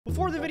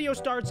before the video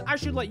starts, I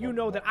should let you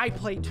know that I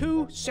play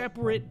 2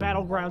 separate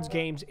Battlegrounds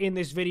games in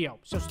this video.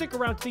 So stick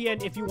around to the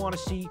end if you want to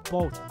see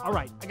both. All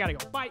right, I gotta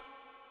go. Bye.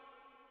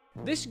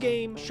 This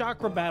game,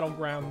 Chakra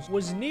Battlegrounds,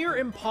 was near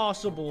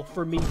impossible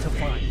for me to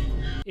find.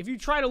 If you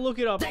try to look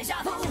it up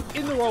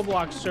in the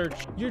Roblox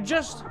search, you're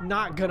just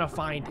not gonna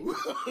find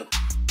it.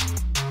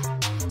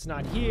 It's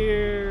not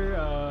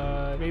here.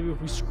 Maybe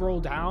if we scroll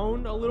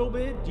down a little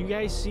bit. Do you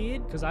guys see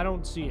it? Because I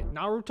don't see it.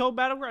 Naruto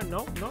Battleground?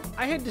 No.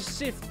 I had to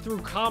sift through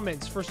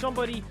comments for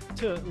somebody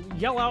to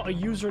yell out a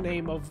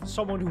username of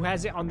someone who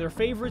has it on their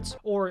favorites,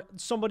 or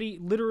somebody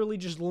literally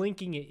just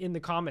linking it in the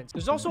comments.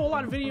 There's also a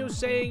lot of videos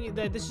saying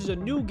that this is a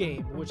new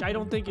game, which I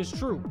don't think is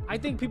true. I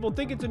think people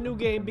think it's a new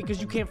game because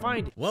you can't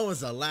find it. When was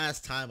the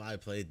last time I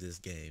played this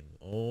game?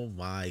 Oh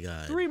my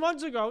god. 3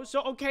 months ago.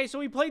 So, okay, so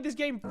we played this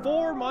game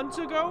 4 months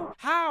ago?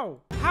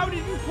 How? How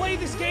did you play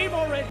this game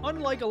already?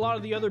 Unlike a lot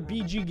of the other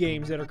BG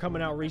games that are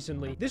coming out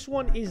recently, this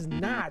one is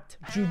not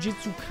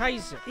Jujutsu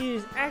Kaisen. It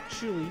is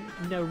actually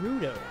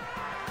Naruto.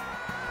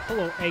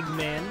 Hello,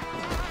 Eggman.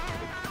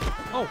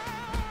 Oh.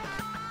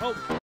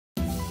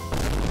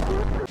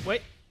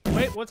 Wait,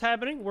 what's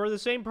happening? We're the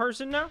same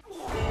person now?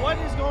 What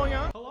is going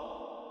on? Hello?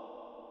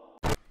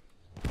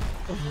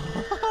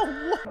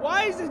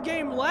 Why is this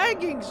game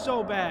lagging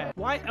so bad?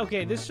 Why?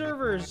 Okay, this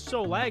server is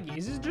so laggy.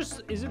 Is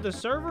it the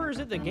server or is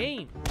it the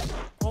game?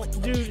 Oh,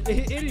 dude,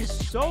 it is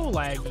so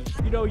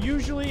laggy. You know,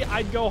 usually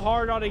I'd go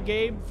hard on a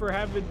game for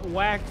having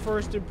whack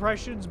first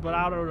impressions, but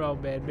I don't know,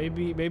 man.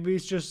 Maybe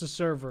it's just the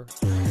server.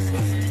 This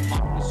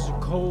is a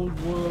cold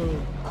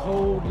world.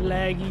 Cold,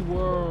 laggy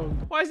world.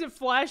 Why is it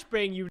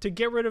flashbang you to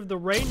get rid of the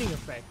raining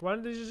effect? Why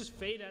don't they just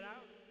fade that out?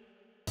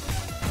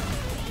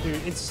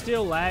 Dude, it's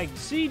still laggy.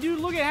 See, dude,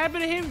 look, it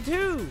happened to him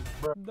too.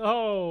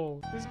 No,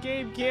 this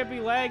game can't be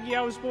laggy. I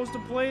was supposed to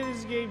play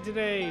this game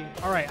today.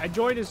 All right, I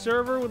joined a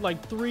server with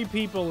like 3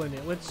 people in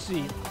it. Let's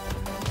see.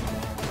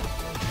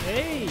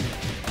 Hey,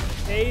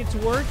 it's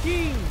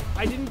working.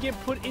 I didn't get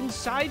put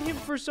inside him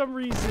for some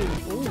reason.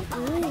 Ooh.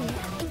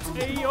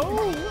 Hey,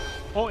 yo.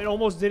 Oh, it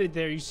almost did it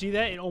there. You see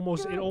that? It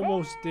almost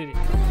did it.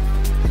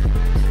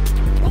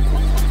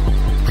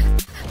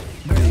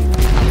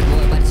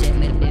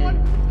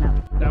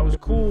 That was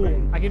cool.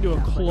 I can do a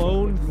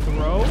clone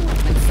throw.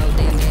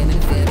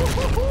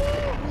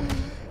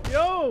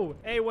 Yo!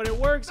 Hey, when it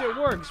works, it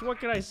works. What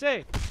can I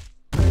say?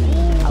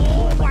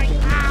 Oh my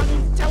god!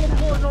 He's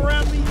teleporting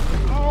around me.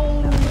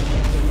 Oh!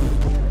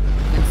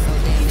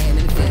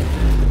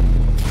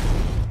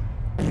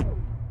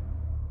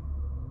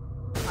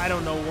 I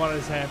don't know what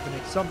is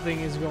happening. Something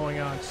is going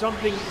on.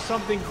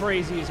 Something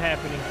crazy is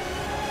happening.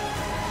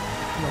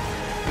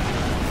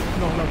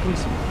 No,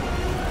 please.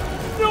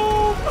 No!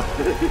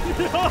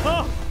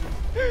 No!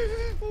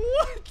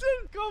 What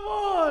the? Come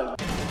on!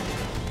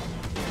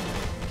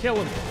 Kill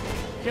him.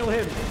 Kill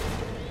him.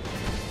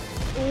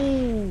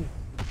 Ooh.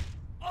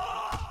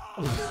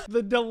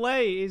 The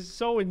delay is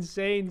so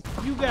insane.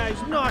 You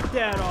guys knock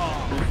that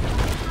off.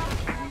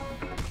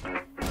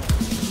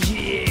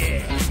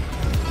 Yeah.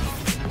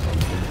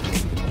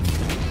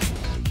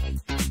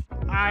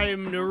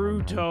 I'm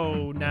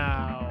Naruto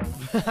now.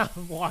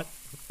 What?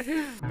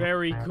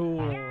 Very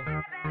cool.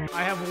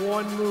 I have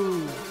one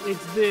move.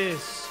 It's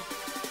this.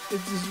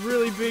 It's this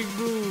really big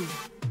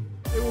move.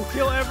 It will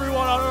kill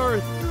everyone on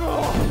Earth.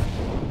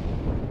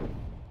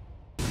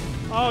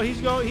 Oh, he's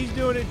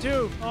doing it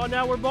too. Oh,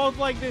 now we're both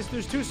like this.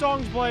 There's 2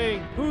 songs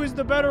playing. Who is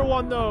the better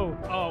one though?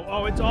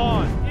 Oh, it's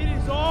on. It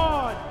is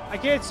on. I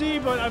can't see,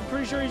 but I'm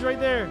pretty sure he's right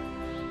there.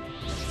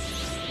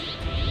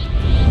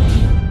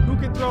 Who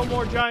can throw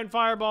more giant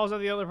fireballs than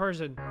the other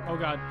person? Oh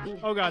god.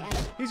 Oh god.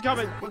 He's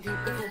coming.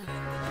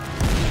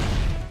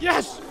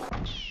 Yes!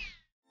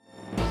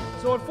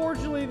 So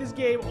unfortunately, this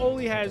game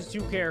only has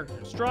 2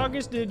 characters.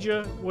 Strongest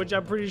Ninja, which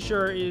I'm pretty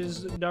sure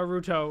is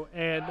Naruto,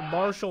 and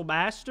Martial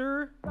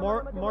Master?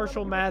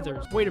 Martial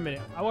Mathers. Wait a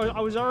minute. I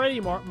was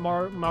already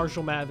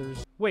Martial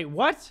Mathers. Wait,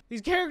 what?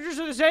 These characters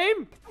are the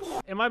same?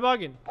 Am I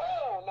bugging?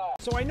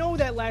 So I know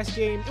that last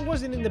game, it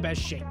wasn't in the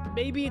best shape.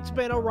 Maybe it's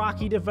been a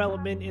rocky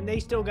development and they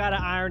still gotta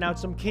iron out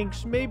some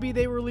kinks. Maybe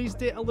they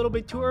released it a little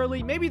bit too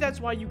early. Maybe that's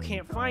why you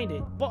can't find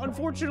it. But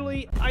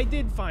unfortunately, I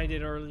did find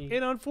it early.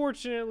 And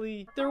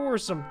unfortunately, there were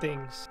some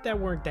things that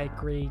weren't that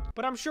great.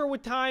 But I'm sure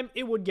with time,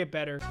 it would get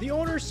better. The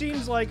owner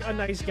seems like a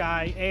nice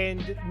guy,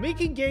 and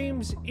making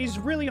games is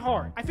really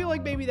hard. I feel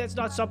like maybe that's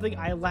not something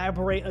I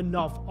elaborate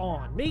enough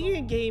on. Making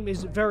a game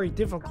is very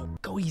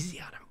difficult. Go easy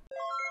on him.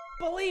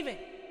 Believe it.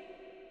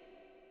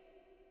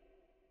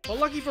 But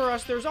lucky for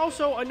us, there's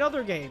also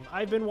another game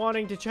I've been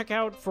wanting to check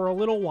out for a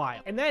little while,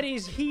 and that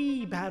is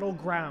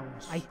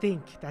Battlegrounds. I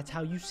think that's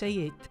how you say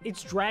it.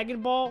 It's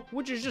Dragon Ball,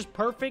 which is just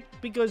perfect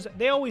because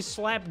they always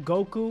slap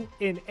Goku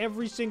in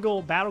every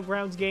single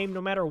Battlegrounds game,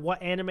 no matter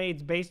what anime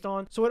it's based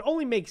on. So it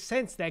only makes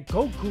sense that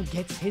Goku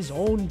gets his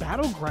own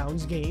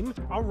Battlegrounds game.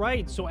 All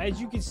right, so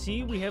as you can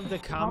see, we have the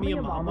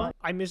Kamiyama.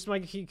 I missed my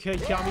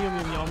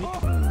Kamiyama.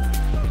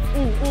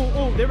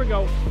 Ooh, there we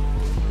go.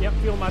 Yep,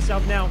 feeling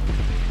myself now.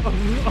 Oh,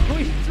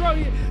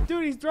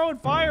 he's throwing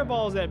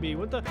fireballs at me.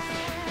 What the?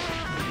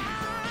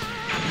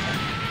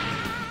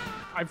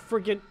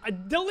 I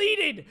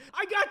deleted.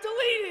 I got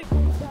deleted.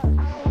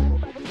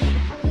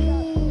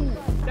 Ooh,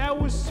 that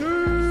was sick.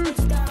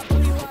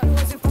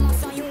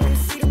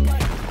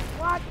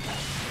 What?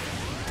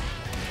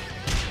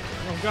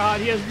 Oh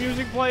God, he has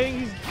music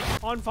playing. He's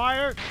on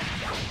fire.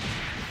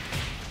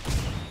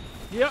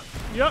 Yep.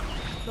 Yeah.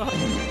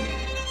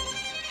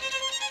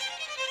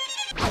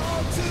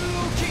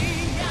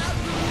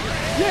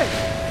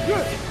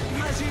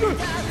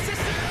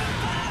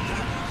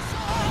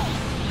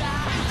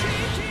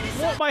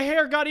 Well, my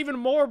hair got even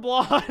more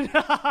blonde.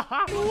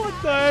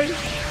 What the?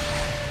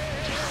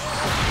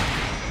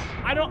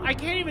 I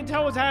can't even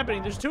tell what's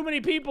happening. There's too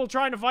many people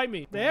trying to fight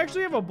me. They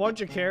actually have a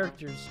bunch of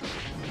characters.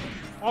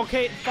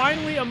 Okay,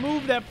 finally a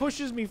move that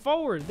pushes me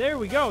forward. There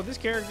we go. This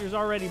character is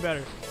already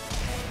better.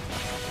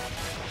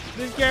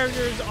 This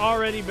character is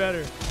already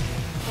better.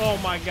 Oh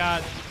my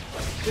God.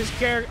 This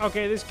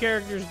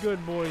character's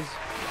good, boys.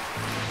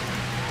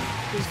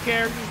 This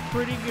character's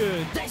pretty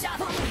good.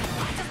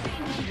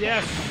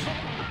 Yes.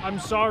 I'm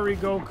sorry,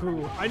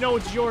 Goku. I know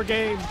it's your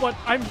game, but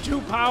I'm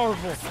too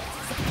powerful.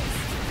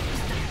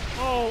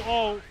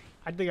 Oh.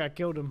 I think I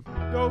killed him.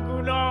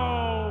 Goku,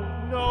 no.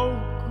 No.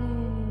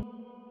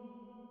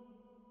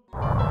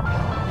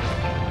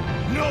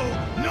 No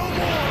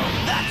more!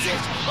 That's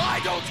it! I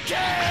don't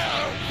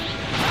care!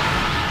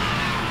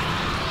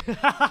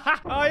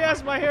 Oh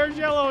yes, my hair's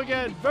yellow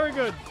again. Very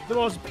good. The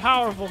most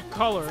powerful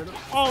color in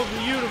all of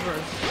the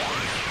universe.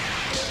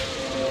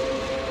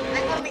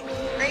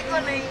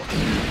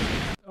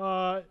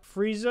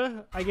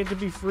 Frieza? I get to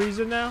be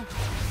Frieza now?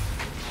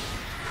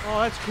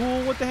 Oh, that's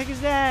cool. What the heck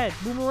is that?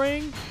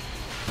 Boomerang?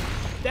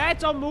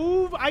 That's a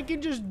move I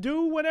can just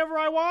do whenever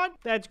I want?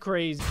 That's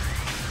crazy.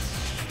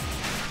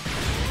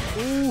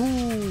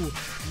 Ooh,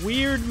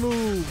 weird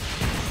move.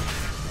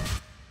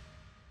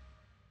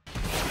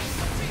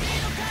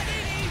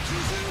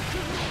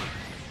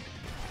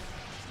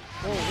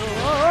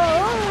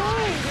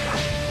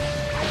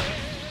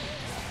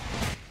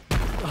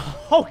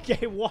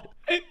 Okay, what?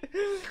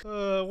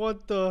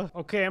 What the?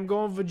 Okay, I'm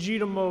going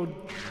Vegeta mode.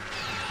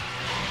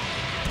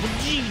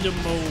 Vegeta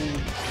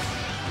mode.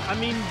 I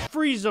mean,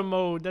 Frieza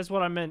mode. That's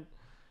what I meant.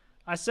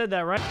 I said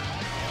that, right?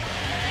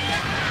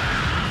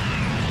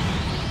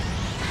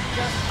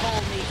 Just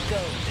call me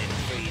Golden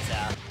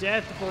Frieza.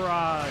 Death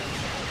Barrage.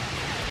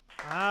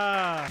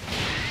 Ah.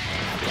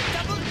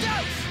 Double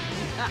dose!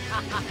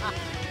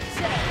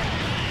 So,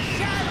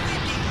 shall we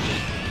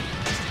begin?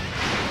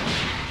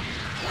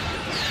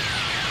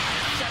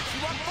 Shut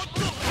you up for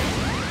good!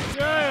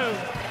 Go!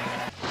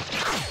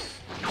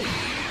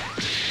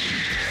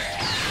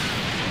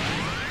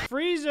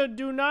 Frieza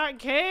do not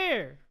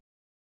care.